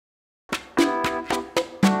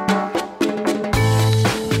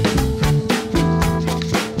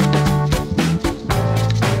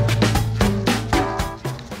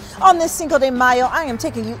On this Cinco de Mayo, I am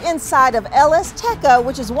taking you inside of Azteca,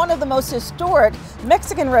 which is one of the most historic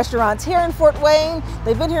Mexican restaurants here in Fort Wayne.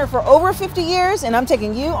 They've been here for over 50 years, and I'm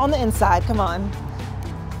taking you on the inside. Come on.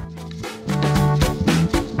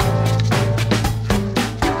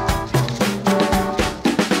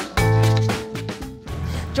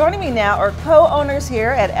 Joining me now are co-owners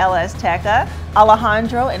here at Azteca,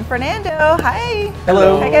 Alejandro and Fernando. Hi.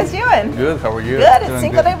 Hello. How you guys doing? Good. How are you? Good. It's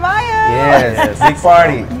Cinco de Mayo. Yes. Big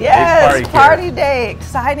party. Yes. Big Party day.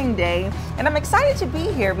 Exciting day. And I'm excited to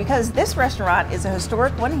be here because this restaurant is a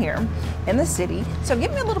historic one here in the city. So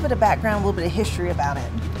give me a little bit of background, a little bit of history about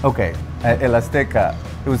it. Okay. Azteca,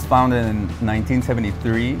 it was founded in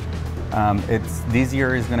 1973. This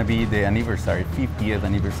year is going to be the anniversary, 50th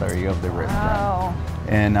anniversary of the restaurant. Wow.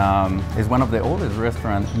 And it's one of the oldest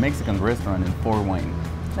Mexican restaurants in Fort Wayne.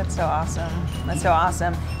 That's so awesome. That's so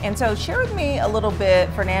awesome. And so share with me a little bit,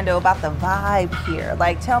 Fernando, about the vibe here.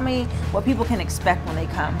 Like, tell me what people can expect when they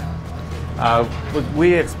come.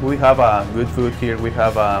 We have good food here. We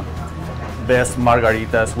have best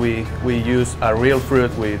margaritas. We use real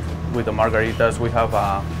fruit with the margaritas. We have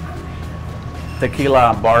a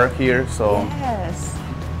tequila bar here, so yes.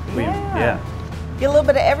 yeah. Get a little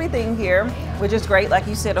bit of everything here, which is great. Like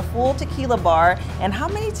you said, a full tequila bar. And how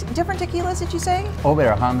many different tequilas did you say? Over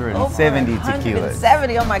 170 tequilas.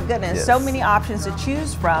 170, oh my goodness. Yes. So many options to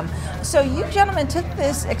choose from. So you gentlemen took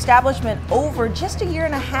this establishment over just a year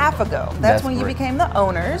and a half ago. That's when you correct. became the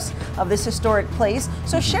owners of this historic place.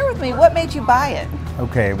 So share with me, what made you buy it?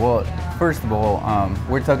 Okay, well, first of all,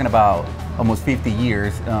 we're talking about almost 50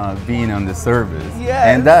 years being on the service. Yes.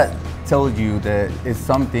 And that tells you that it's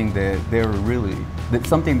something that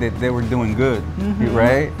something that they were doing good,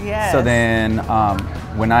 right? Yes. So then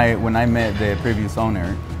when I met the previous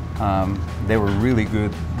owner, they were really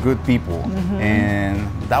good people, and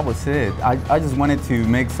that was it. I just wanted to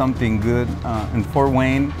make something good in Fort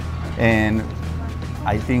Wayne, and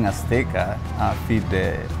I think Azteca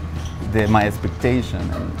fit my expectation,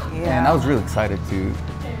 and I was really excited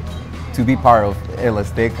to be part of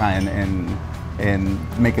Azteca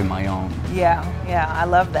and make it my own. Yeah, I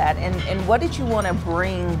love that. And what did you want to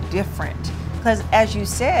bring different? Because as you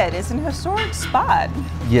said, it's an historic spot.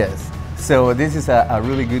 Yes, so this is a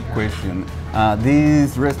really good question.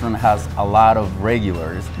 This restaurant has a lot of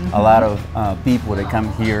regulars, a lot of people that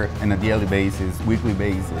come here on a daily basis, weekly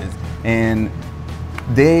basis, and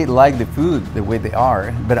they like the food the way they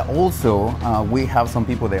are, but also we have some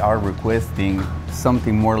people that are requesting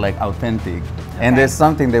something more like authentic. Okay. And there's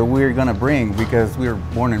something that we're gonna bring because we were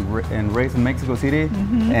born and raised in Mexico City,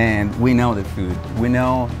 and we know the food. We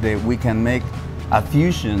know that we can make a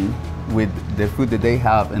fusion with the food that they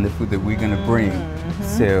have and the food that we're gonna bring.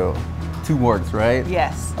 So, two words, right?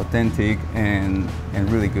 Yes. Authentic and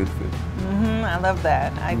really good food. I love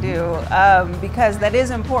that. I do, because that is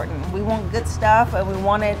important. We want good stuff, and we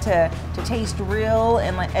want it to taste real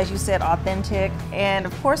and, like as you said, authentic. And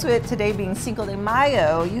of course, with today being Cinco de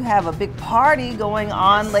Mayo, you have a big party going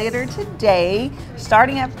on later today,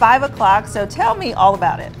 starting at 5 o'clock. So tell me all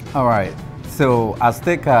about it. All right. So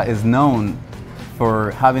Azteca is known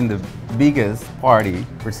for having the biggest party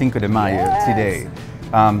for Cinco de Mayo today.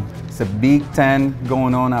 It's a big tent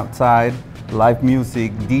going on outside. Live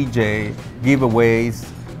music, DJ, giveaways.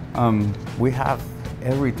 We have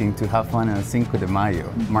everything to have fun on Cinco de Mayo.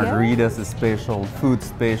 Margaritas special, food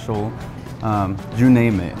special, you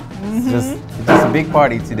name it. It's just a big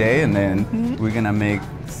party today, and then we're gonna make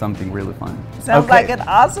something really fun. Sounds like an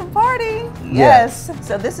awesome party. Yes.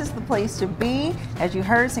 So this is the place to be. As you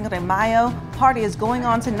heard, Cinco de Mayo party is going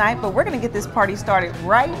on tonight, but we're going to get this party started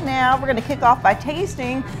right now. We're going to kick off by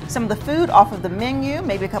tasting some of the food off of the menu,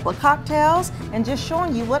 maybe a couple of cocktails, and just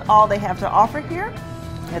showing you what all they have to offer here.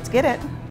 Let's get it.